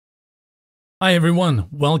Hi everyone,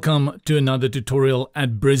 welcome to another tutorial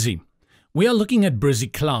at Brizy. We are looking at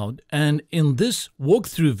Brizy Cloud, and in this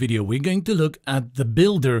walkthrough video we're going to look at the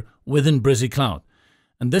builder within Brizy Cloud.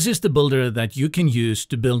 And this is the builder that you can use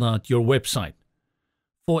to build out your website.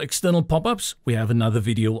 For external pop-ups, we have another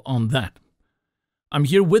video on that. I'm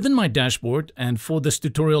here within my dashboard, and for this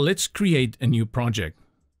tutorial let's create a new project.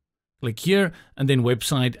 Click here and then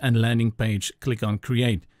website and landing page, click on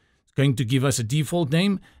create. It's going to give us a default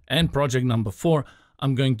name, and project number 4,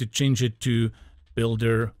 I'm going to change it to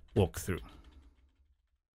Builder Walkthrough.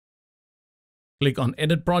 Click on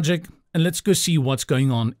Edit Project, and let's go see what's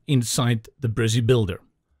going on inside the Brizy Builder.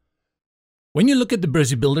 When you look at the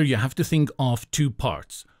Brizy Builder, you have to think of two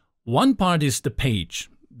parts. One part is the page,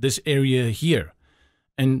 this area here,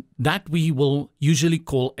 and that we will usually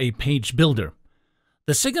call a page builder.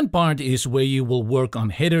 The second part is where you will work on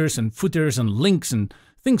headers and footers and links and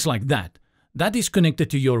things like that. That is connected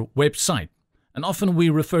to your website, and often we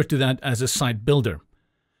refer to that as a site builder.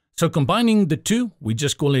 So combining the two, we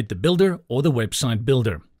just call it the builder or the website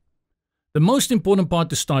builder. The most important part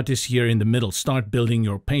to start is here in the middle, start building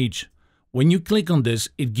your page. When you click on this,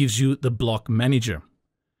 it gives you the block manager.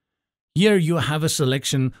 Here you have a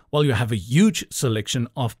selection, well, you have a huge selection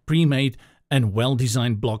of pre-made and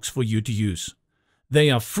well-designed blocks for you to use. They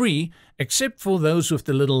are free, except for those with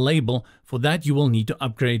the little label. For that, you will need to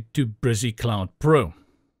upgrade to Brizy Cloud Pro.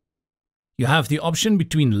 You have the option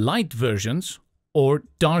between light versions or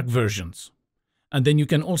dark versions. And then you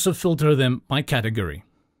can also filter them by category.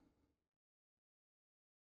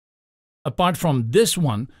 Apart from this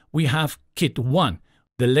one, we have Kit 1,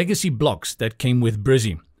 the legacy blocks that came with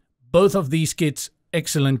Brizy. Both of these kits,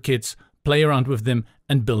 excellent kits, play around with them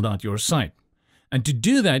and build out your site. And to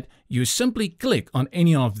do that, you simply click on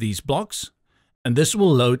any of these blocks, and this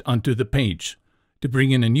will load onto the page. To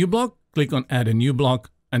bring in a new block, click on Add a New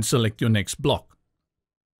Block and select your next block.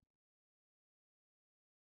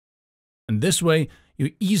 And this way,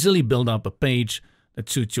 you easily build up a page that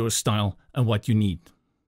suits your style and what you need.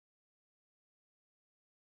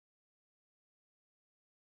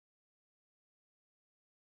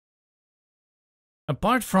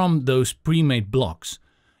 Apart from those pre-made blocks,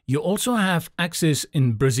 you also have access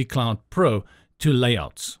in Brizy Cloud Pro to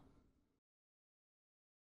layouts.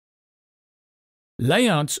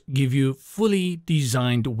 Layouts give you fully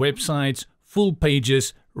designed websites, full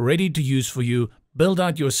pages, ready to use for you. Build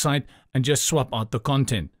out your site and just swap out the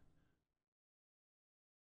content.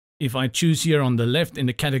 If I choose here on the left in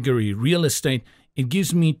the category Real Estate, it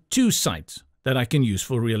gives me 2 sites that I can use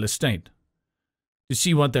for real estate. To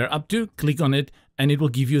see what they're up to, click on it and it will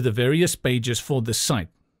give you the various pages for the site.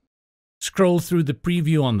 Scroll through the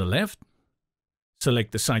preview on the left,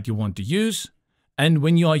 select the site you want to use, and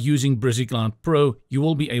when you are using Brizy Cloud Pro, you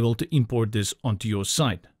will be able to import this onto your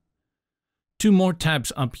site. 2 more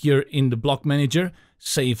tabs up here in the block manager,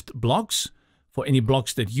 saved blocks. For any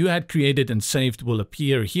blocks that you had created and saved will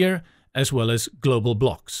appear here, as well as global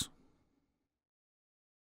blocks.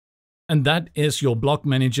 And that is your block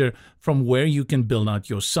manager from where you can build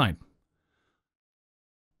out your site.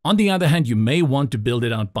 On the other hand, you may want to build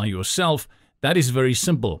it out by yourself. That is very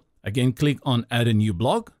simple. Again, click on Add a New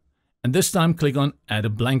Block, and this time click on Add a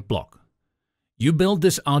Blank Block. You build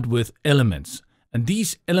this out with elements, and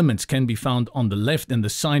these elements can be found on the left in the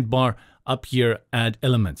sidebar up here, Add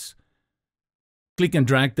Elements. Click and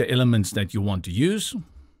drag the elements that you want to use.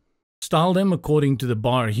 Style them according to the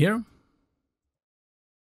bar here.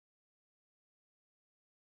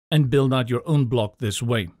 And build out your own block this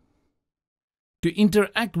way. To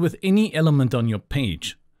interact with any element on your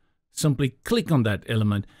page, simply click on that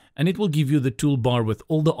element and it will give you the toolbar with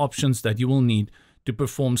all the options that you will need to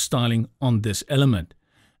perform styling on this element.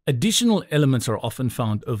 Additional elements are often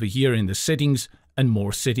found over here in the settings and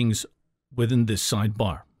more settings within this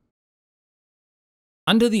sidebar.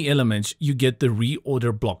 Under the elements, you get the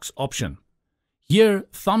Reorder Blocks option. Here,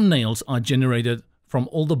 thumbnails are generated from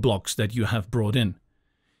all the blocks that you have brought in.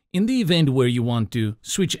 In the event where you want to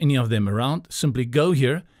switch any of them around, simply go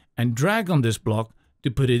here and drag on this block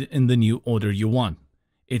to put it in the new order you want.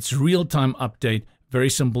 It's real-time update, very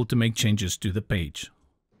simple to make changes to the page.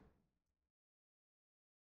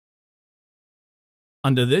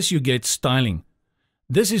 Under this, you get styling.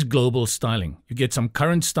 This is global styling. You get some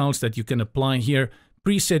current styles that you can apply here,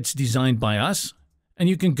 presets designed by us, and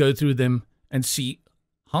you can go through them and see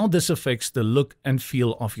how this affects the look and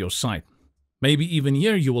feel of your site. Maybe even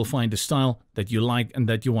here you will find a style that you like and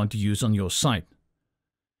that you want to use on your site.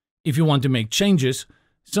 If you want to make changes,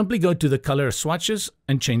 simply go to the color swatches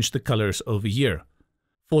and change the colors over here.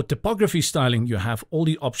 For typography styling, you have all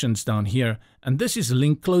the options down here, and this is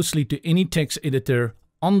linked closely to any text editor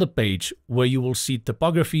on the page where you will see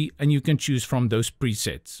typography, and you can choose from those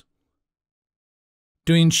presets.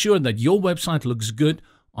 To ensure that your website looks good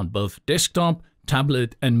on both desktop,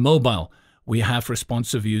 tablet, and mobile, we have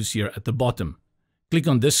responsive views here at the bottom. Click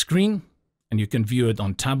on this screen and you can view it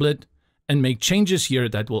on tablet and make changes here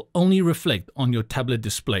that will only reflect on your tablet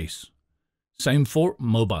displays. Same for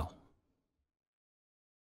mobile.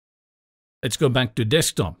 Let's go back to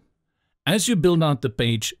desktop. As you build out the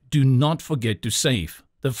page, do not forget to save.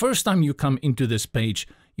 The first time you come into this page,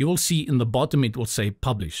 you will see in the bottom it will say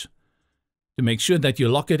publish. To make sure that you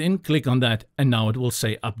lock it in, click on that, and now it will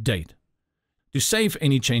say update. To save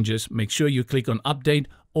any changes, make sure you click on update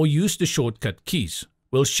or use the shortcut keys.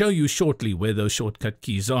 We'll show you shortly where those shortcut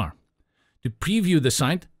keys are. To preview the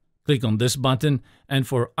site, click on this button, and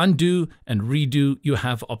for undo and redo, you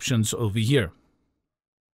have options over here.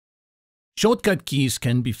 Shortcut keys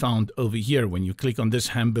can be found over here. When you click on this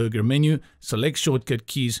hamburger menu, select shortcut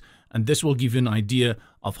keys, and this will give you an idea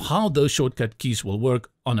of how those shortcut keys will work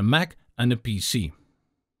on a Mac and a PC.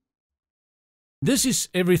 This is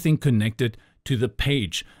everything connected to the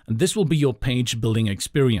page, and this will be your page building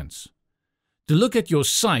experience. To look at your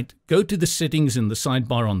site, go to the settings in the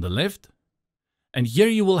sidebar on the left, and here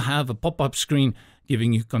you will have a pop-up screen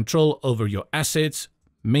giving you control over your assets,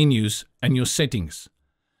 menus, and your settings.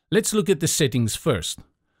 Let's look at the settings first.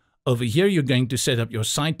 Over here, you're going to set up your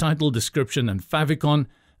site title, description, and favicon.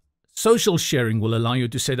 Social sharing will allow you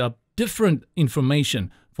to set up different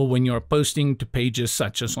information for when you're posting to pages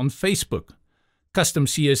such as on Facebook. Custom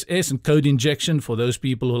CSS and code injection for those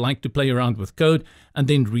people who like to play around with code, and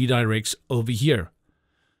then redirects over here.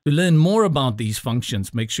 To learn more about these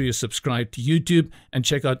functions, make sure you subscribe to YouTube and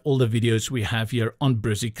check out all the videos we have here on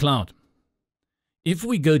Brizy Cloud. If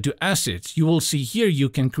we go to assets, you will see here you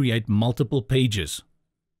can create multiple pages.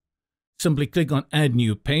 Simply click on add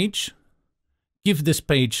new page, give this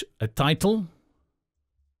page a title,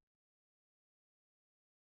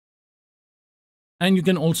 and you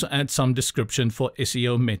can also add some description for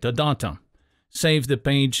SEO metadata. Save the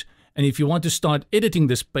page, and if you want to start editing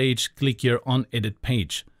this page, click here on edit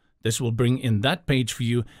page. This will bring in that page for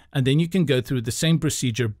you, and then you can go through the same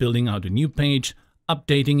procedure, building out a new page,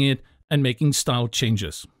 updating it, and making style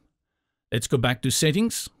changes. Let's go back to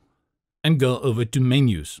settings and go over to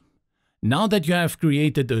menus. Now that you have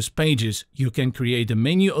created those pages, you can create a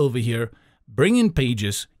menu over here, bring in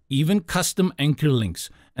pages, even custom anchor links,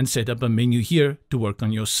 and set up a menu here to work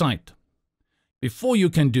on your site. Before you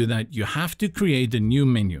can do that, you have to create a new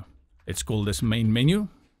menu. Let's call this main menu.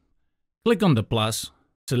 Click on the plus,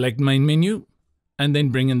 select main menu, and then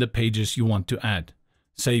bring in the pages you want to add.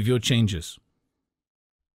 Save your changes.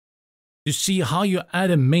 To see how you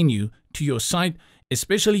add a menu to your site,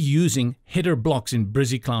 especially using header blocks in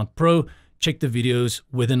Brizy Cloud Pro, check the videos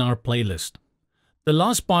within our playlist. The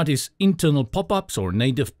last part is internal pop-ups or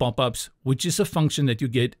native pop-ups, which is a function that you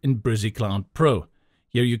get in Brizy Cloud Pro.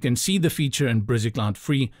 Here you can see the feature in Brizy Cloud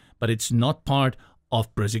Free, but it's not part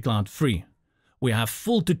of Brizy Cloud Free. We have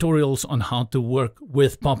full tutorials on how to work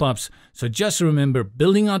with pop-ups, so just remember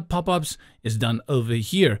building out pop-ups is done over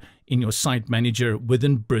here in your site manager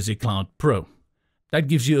within Brizy Cloud Pro. That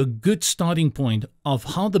gives you a good starting point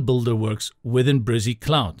of how the builder works within Brizy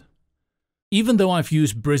Cloud. Even though I've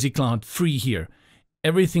used Brizy Cloud Free here,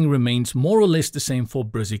 everything remains more or less the same for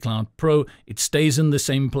Brizy Cloud Pro. It stays in the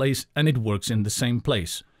same place and it works in the same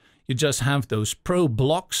place. You just have those Pro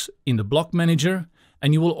blocks in the block manager,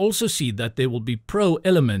 and you will also see that there will be Pro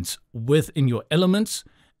elements within your elements,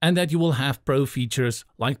 and that you will have Pro features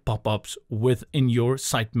like pop-ups within your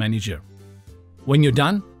site manager. When you're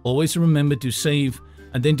done, always remember to save,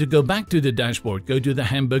 and then to go back to the dashboard, go to the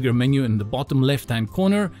hamburger menu in the bottom left-hand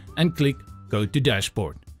corner and click Go to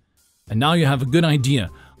Dashboard. And now you have a good idea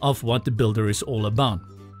of what the builder is all about.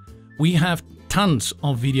 We have tons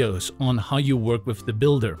of videos on how you work with the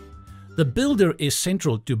builder. The builder is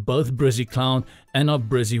central to both Brizy Cloud and our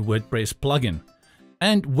Brizy WordPress plugin.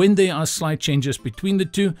 And when there are slight changes between the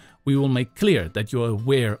two, we will make clear that you are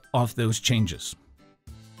aware of those changes.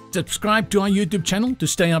 Subscribe to our YouTube channel to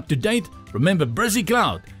stay up to date. Remember, Brizy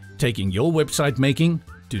Cloud, taking your website making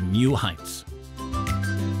to new heights.